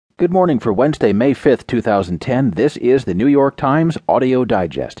Good morning for Wednesday, May 5th, 2010. This is the New York Times Audio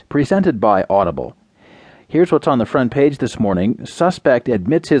Digest, presented by Audible. Here's what's on the front page this morning. Suspect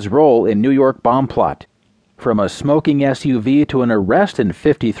admits his role in New York bomb plot. From a smoking SUV to an arrest in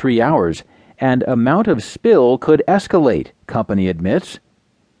 53 hours, and amount of spill could escalate, company admits.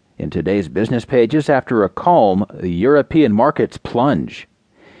 In today's business pages, after a calm, the European markets plunge.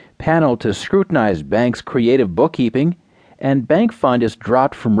 Panel to scrutinize banks' creative bookkeeping, and bank fund is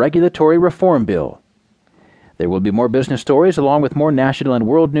dropped from regulatory reform bill. There will be more business stories along with more national and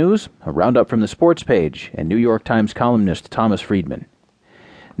world news, a roundup from the sports page, and New York Times columnist Thomas Friedman.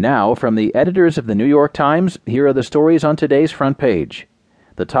 Now, from the editors of the New York Times, here are the stories on today's front page.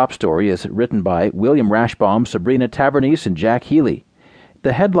 The top story is written by William Rashbaum, Sabrina Tavernise, and Jack Healy.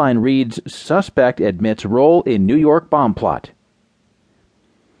 The headline reads, Suspect admits role in New York bomb plot.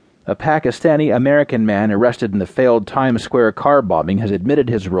 A Pakistani-American man arrested in the failed Times Square car bombing has admitted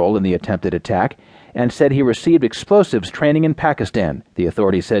his role in the attempted attack and said he received explosives training in Pakistan, the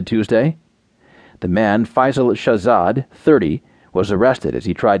authorities said Tuesday. The man, Faisal Shahzad, 30, was arrested as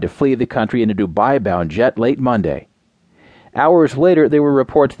he tried to flee the country in a Dubai-bound jet late Monday. Hours later, there were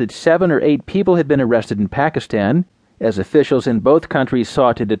reports that 7 or 8 people had been arrested in Pakistan, as officials in both countries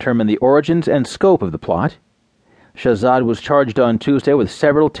sought to determine the origins and scope of the plot. Shahzad was charged on Tuesday with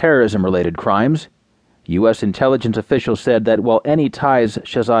several terrorism-related crimes. U.S. intelligence officials said that while any ties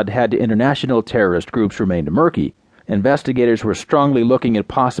Shahzad had to international terrorist groups remained murky, investigators were strongly looking at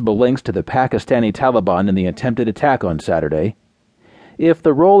possible links to the Pakistani Taliban in the attempted attack on Saturday. If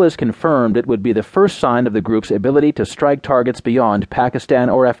the role is confirmed, it would be the first sign of the group's ability to strike targets beyond Pakistan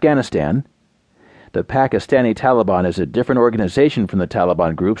or Afghanistan. The Pakistani Taliban is a different organization from the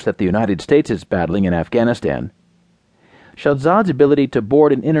Taliban groups that the United States is battling in Afghanistan. Shahzad's ability to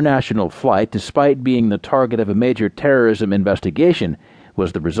board an international flight despite being the target of a major terrorism investigation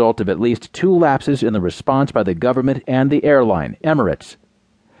was the result of at least 2 lapses in the response by the government and the airline, Emirates.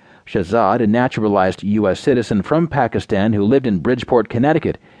 Shahzad, a naturalized U.S. citizen from Pakistan who lived in Bridgeport,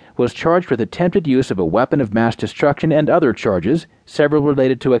 Connecticut, was charged with attempted use of a weapon of mass destruction and other charges, several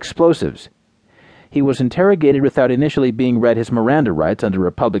related to explosives. He was interrogated without initially being read his Miranda rights under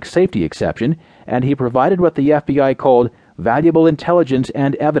a public safety exception, and he provided what the FBI called valuable intelligence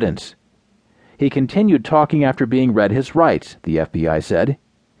and evidence. He continued talking after being read his rights, the FBI said.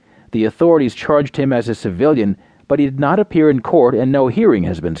 The authorities charged him as a civilian, but he did not appear in court and no hearing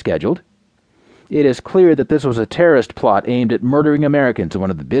has been scheduled. It is clear that this was a terrorist plot aimed at murdering Americans in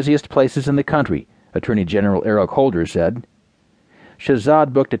one of the busiest places in the country, Attorney General Eric Holder said.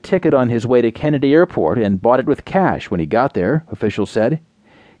 Shahzad booked a ticket on his way to Kennedy Airport and bought it with cash when he got there, officials said.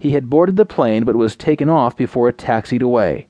 He had boarded the plane but was taken off before it taxied away.